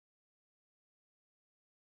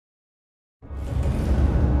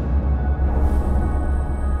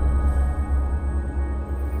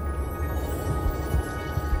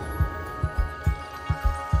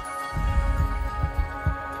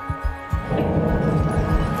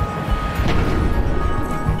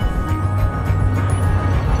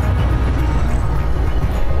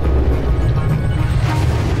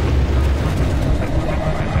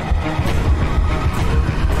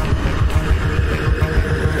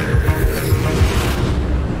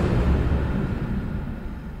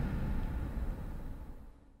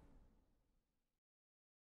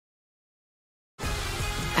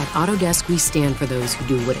Autodesk, we stand for those who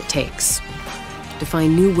do what it takes to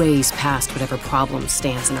find new ways past whatever problem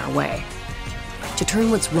stands in our way, to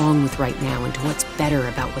turn what's wrong with right now into what's better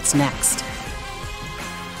about what's next.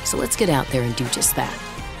 So let's get out there and do just that.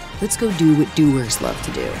 Let's go do what doers love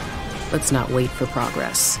to do. Let's not wait for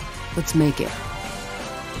progress. Let's make it.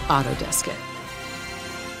 Autodesk it.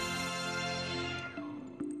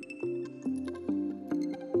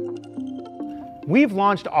 We've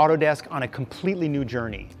launched Autodesk on a completely new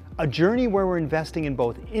journey. A journey where we're investing in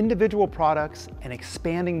both individual products and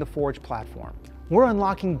expanding the Forge platform. We're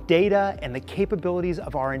unlocking data and the capabilities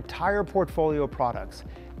of our entire portfolio of products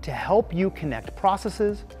to help you connect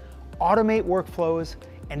processes, automate workflows,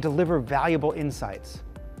 and deliver valuable insights.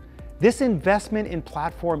 This investment in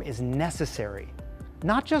platform is necessary,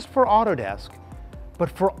 not just for Autodesk, but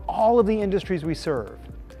for all of the industries we serve.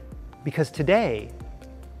 Because today,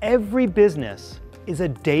 every business is a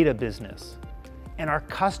data business, and our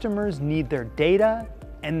customers need their data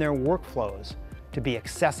and their workflows to be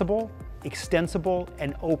accessible, extensible,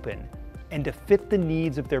 and open, and to fit the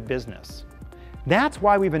needs of their business. That's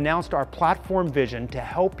why we've announced our platform vision to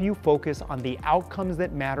help you focus on the outcomes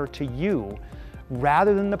that matter to you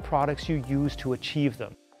rather than the products you use to achieve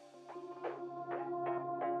them.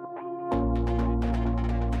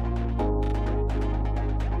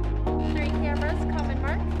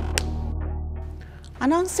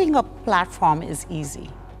 Announcing a platform is easy.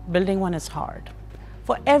 Building one is hard.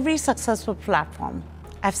 For every successful platform,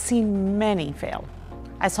 I've seen many fail.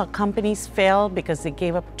 I saw companies fail because they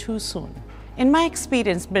gave up too soon. In my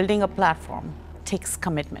experience, building a platform takes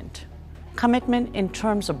commitment. Commitment in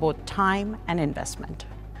terms of both time and investment.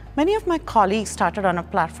 Many of my colleagues started on a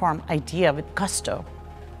platform idea with gusto,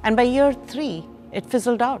 and by year 3, it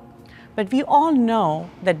fizzled out. But we all know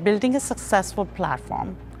that building a successful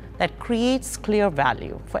platform that creates clear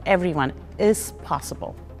value for everyone is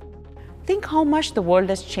possible. Think how much the world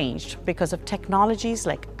has changed because of technologies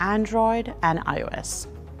like Android and iOS.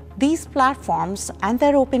 These platforms and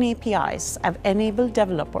their open APIs have enabled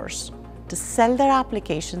developers to sell their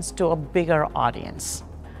applications to a bigger audience.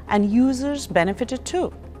 And users benefited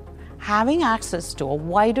too, having access to a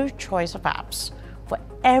wider choice of apps for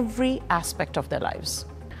every aspect of their lives.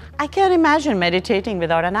 I can't imagine meditating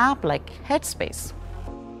without an app like Headspace.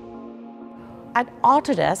 At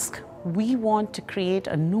Autodesk, we want to create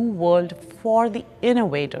a new world for the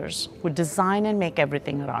innovators who design and make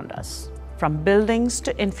everything around us. From buildings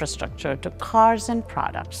to infrastructure to cars and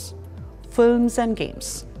products, films and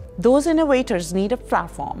games. Those innovators need a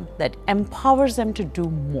platform that empowers them to do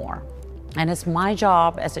more. And it's my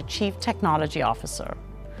job as a Chief Technology Officer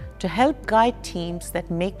to help guide teams that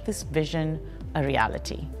make this vision a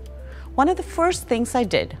reality. One of the first things I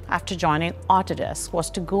did after joining Autodesk was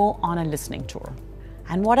to go on a listening tour.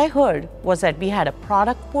 And what I heard was that we had a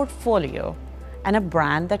product portfolio and a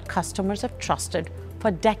brand that customers have trusted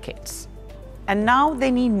for decades. And now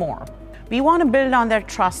they need more. We want to build on their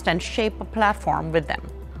trust and shape a platform with them.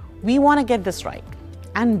 We want to get this right,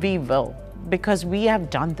 and we will, because we have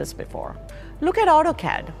done this before. Look at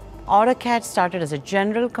Autocad. Autocad started as a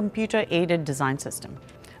general computer-aided design system.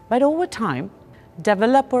 But over time,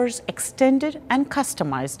 developers extended and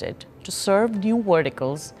customized it to serve new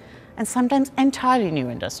verticals and sometimes entirely new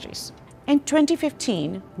industries. In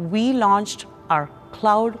 2015, we launched our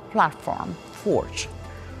cloud platform, Forge.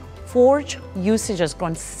 Forge usage has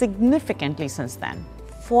grown significantly since then,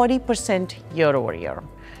 40% year over year.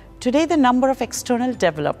 Today, the number of external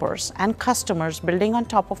developers and customers building on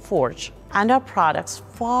top of Forge and our products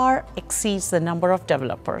far exceeds the number of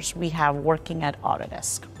developers we have working at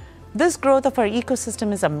Autodesk. This growth of our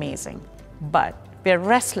ecosystem is amazing, but we are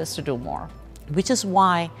restless to do more, which is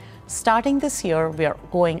why starting this year, we are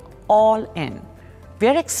going all in. We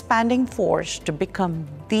are expanding Forge to become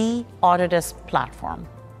the Autodesk platform,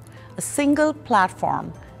 a single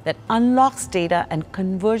platform that unlocks data and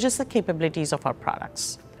converges the capabilities of our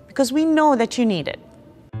products, because we know that you need it.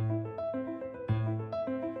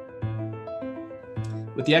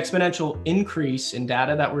 With the exponential increase in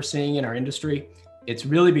data that we're seeing in our industry, it's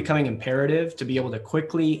really becoming imperative to be able to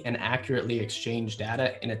quickly and accurately exchange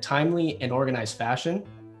data in a timely and organized fashion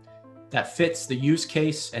that fits the use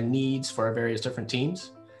case and needs for our various different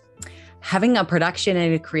teams. Having a production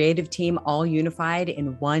and a creative team all unified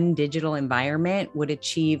in one digital environment would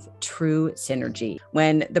achieve true synergy.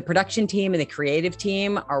 When the production team and the creative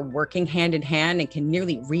team are working hand in hand and can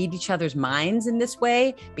nearly read each other's minds in this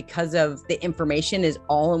way, because of the information is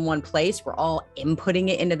all in one place, we're all inputting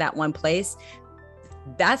it into that one place,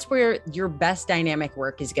 that's where your best dynamic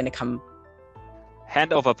work is going to come.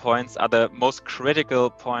 handover points are the most critical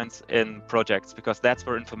points in projects because that's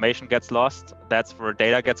where information gets lost, that's where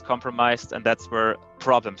data gets compromised, and that's where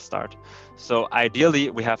problems start. So ideally,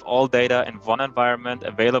 we have all data in one environment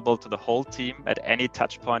available to the whole team at any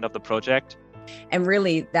touch point of the project. And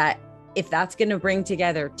really, that if that's going to bring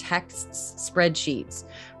together texts, spreadsheets,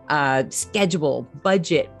 schedule,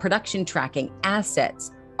 budget, production tracking,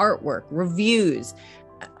 assets, artwork, reviews,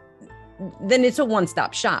 then it's a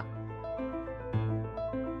one-stop shop.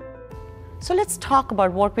 So let's talk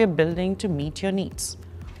about what we're building to meet your needs.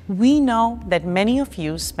 We know that many of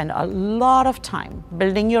you spend a lot of time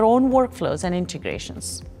building your own workflows and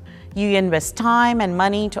integrations. You invest time and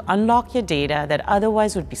money to unlock your data that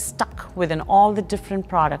otherwise would be stuck within all the different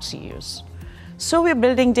products you use. So we're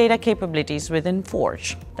building data capabilities within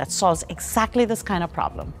Forge that solves exactly this kind of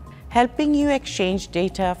problem, helping you exchange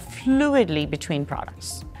data fluidly between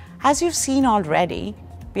products. As you've seen already,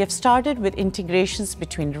 we have started with integrations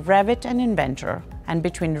between Revit and Inventor and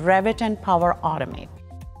between Revit and Power Automate.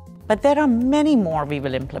 But there are many more we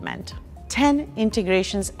will implement, 10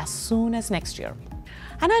 integrations as soon as next year.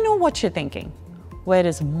 And I know what you're thinking. Where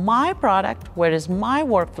is my product? Where is my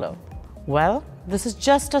workflow? Well, this is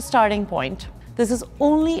just a starting point. This is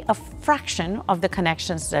only a fraction of the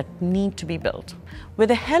connections that need to be built. With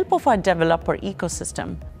the help of our developer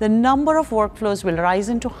ecosystem, the number of workflows will rise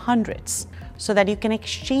into hundreds so that you can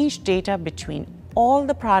exchange data between all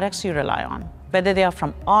the products you rely on, whether they are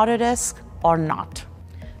from Autodesk or not.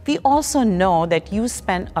 We also know that you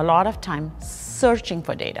spend a lot of time searching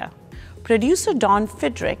for data. Producer Don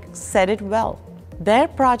Fidrick said it well. Their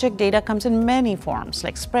project data comes in many forms,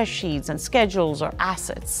 like spreadsheets and schedules or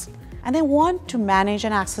assets. And they want to manage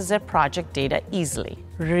and access their project data easily,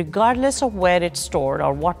 regardless of where it's stored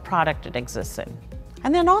or what product it exists in.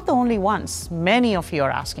 And they're not the only ones. Many of you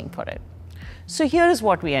are asking for it. So here is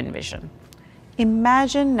what we envision.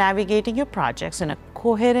 Imagine navigating your projects in a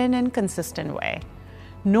coherent and consistent way,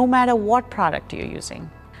 no matter what product you're using.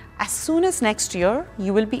 As soon as next year,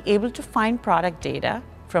 you will be able to find product data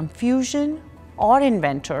from Fusion or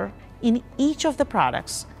Inventor in each of the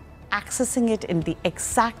products, accessing it in the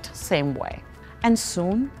exact same way. And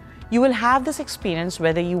soon, you will have this experience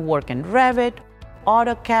whether you work in Revit,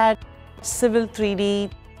 AutoCAD, Civil 3D,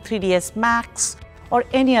 3ds Max, or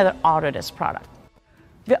any other Autodesk product.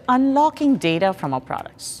 We're unlocking data from our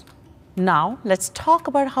products. Now, let's talk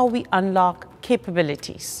about how we unlock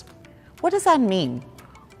capabilities. What does that mean?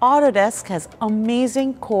 Autodesk has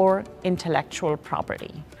amazing core intellectual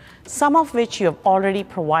property, some of which you have already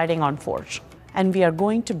providing on Forge, and we are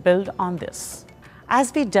going to build on this.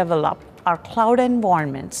 As we develop our cloud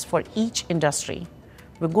environments for each industry,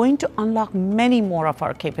 we're going to unlock many more of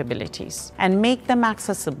our capabilities and make them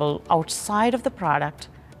accessible outside of the product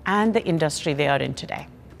and the industry they are in today.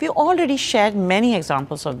 We already shared many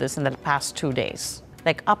examples of this in the past 2 days,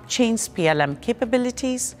 like Upchain's PLM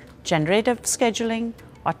capabilities, generative scheduling,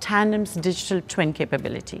 or Tandem's digital twin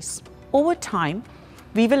capabilities. Over time,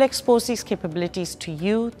 we will expose these capabilities to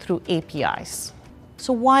you through APIs.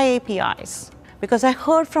 So why APIs? Because I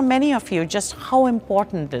heard from many of you just how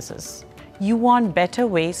important this is. You want better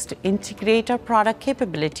ways to integrate our product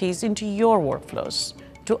capabilities into your workflows,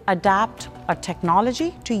 to adapt our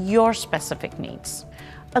technology to your specific needs.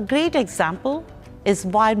 A great example is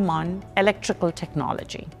Weidmann Electrical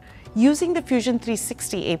Technology. Using the Fusion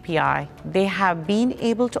 360 API, they have been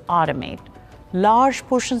able to automate large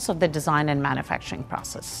portions of the design and manufacturing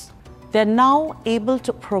process. They're now able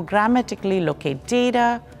to programmatically locate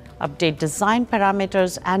data, update design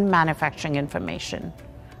parameters and manufacturing information,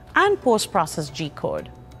 and post-process G-code,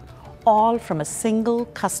 all from a single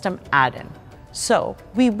custom add-in. So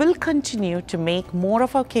we will continue to make more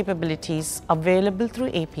of our capabilities available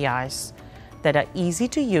through APIs that are easy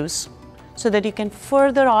to use so that you can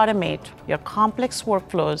further automate your complex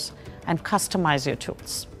workflows and customize your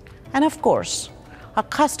tools. And of course, our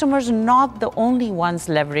customers are not the only ones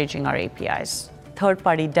leveraging our APIs.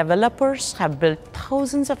 Third-party developers have built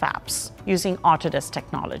thousands of apps using Autodesk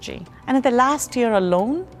technology. And in the last year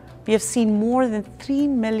alone, we have seen more than 3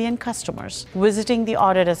 million customers visiting the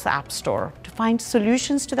Autodesk App Store to find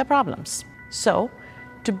solutions to their problems. So,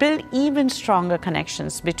 to build even stronger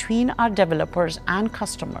connections between our developers and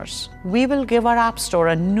customers, we will give our App Store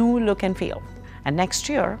a new look and feel. And next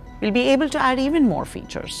year, we'll be able to add even more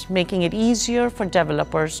features, making it easier for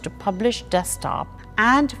developers to publish desktop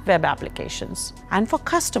and web applications, and for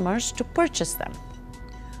customers to purchase them.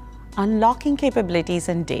 Unlocking capabilities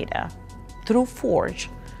and data through Forge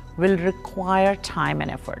will require time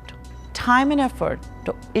and effort. Time and effort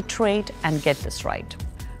to iterate and get this right.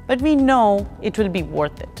 But we know it will be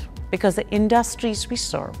worth it because the industries we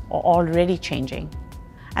serve are already changing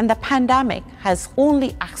and the pandemic has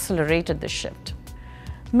only accelerated the shift.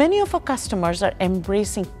 Many of our customers are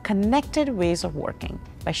embracing connected ways of working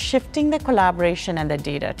by shifting their collaboration and the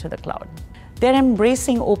data to the cloud. They're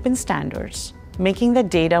embracing open standards, making the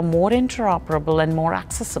data more interoperable and more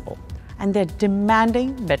accessible, and they're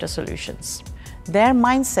demanding better solutions. Their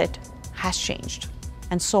mindset has changed,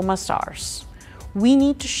 and so must ours. We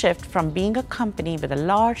need to shift from being a company with a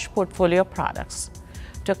large portfolio of products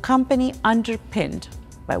to a company underpinned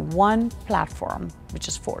by one platform, which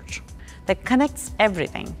is Forge, that connects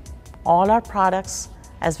everything, all our products,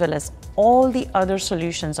 as well as all the other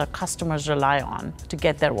solutions our customers rely on to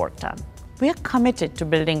get their work done. We are committed to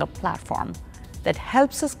building a platform that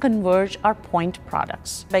helps us converge our point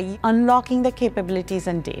products by unlocking the capabilities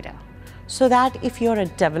and data, so that if you're a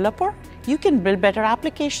developer, you can build better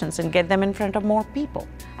applications and get them in front of more people.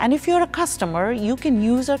 And if you're a customer, you can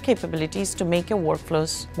use our capabilities to make your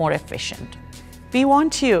workflows more efficient. We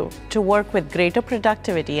want you to work with greater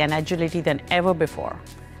productivity and agility than ever before,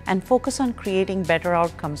 and focus on creating better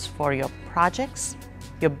outcomes for your projects,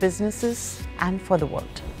 your businesses, and for the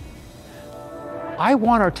world. I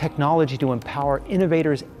want our technology to empower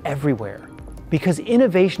innovators everywhere, because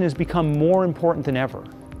innovation has become more important than ever.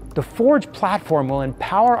 The Forge platform will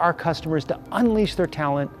empower our customers to unleash their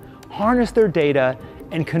talent, harness their data,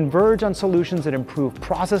 and converge on solutions that improve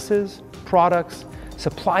processes, products,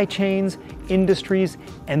 supply chains, industries,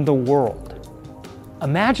 and the world.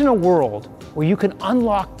 Imagine a world where you can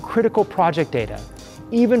unlock critical project data,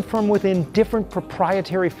 even from within different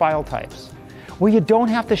proprietary file types, where you don't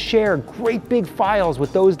have to share great big files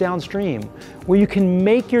with those downstream, where you can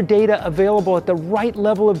make your data available at the right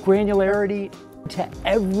level of granularity to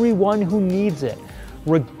everyone who needs it,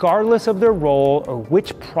 regardless of their role or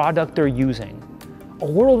which product they're using. A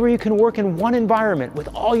world where you can work in one environment with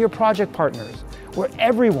all your project partners, where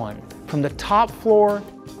everyone, from the top floor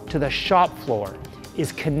to the shop floor,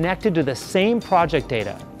 is connected to the same project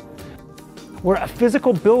data, where a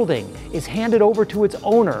physical building is handed over to its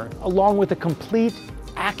owner along with a complete,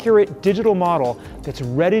 accurate digital model that's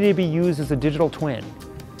ready to be used as a digital twin,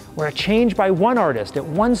 where a change by one artist at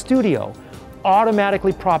one studio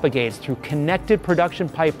automatically propagates through connected production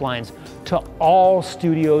pipelines to all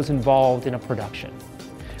studios involved in a production.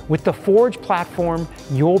 With the Forge platform,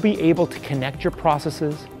 you'll be able to connect your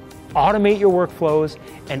processes, automate your workflows,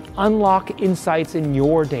 and unlock insights in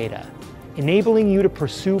your data, enabling you to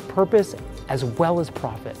pursue purpose as well as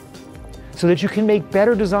profit, so that you can make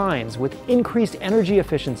better designs with increased energy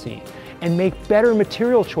efficiency and make better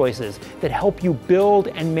material choices that help you build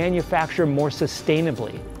and manufacture more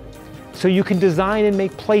sustainably. So you can design and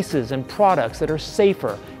make places and products that are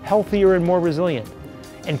safer, healthier, and more resilient,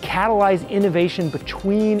 and catalyze innovation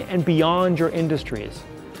between and beyond your industries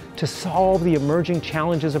to solve the emerging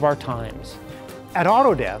challenges of our times. At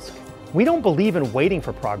Autodesk, we don't believe in waiting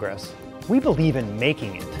for progress. We believe in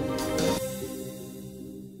making it.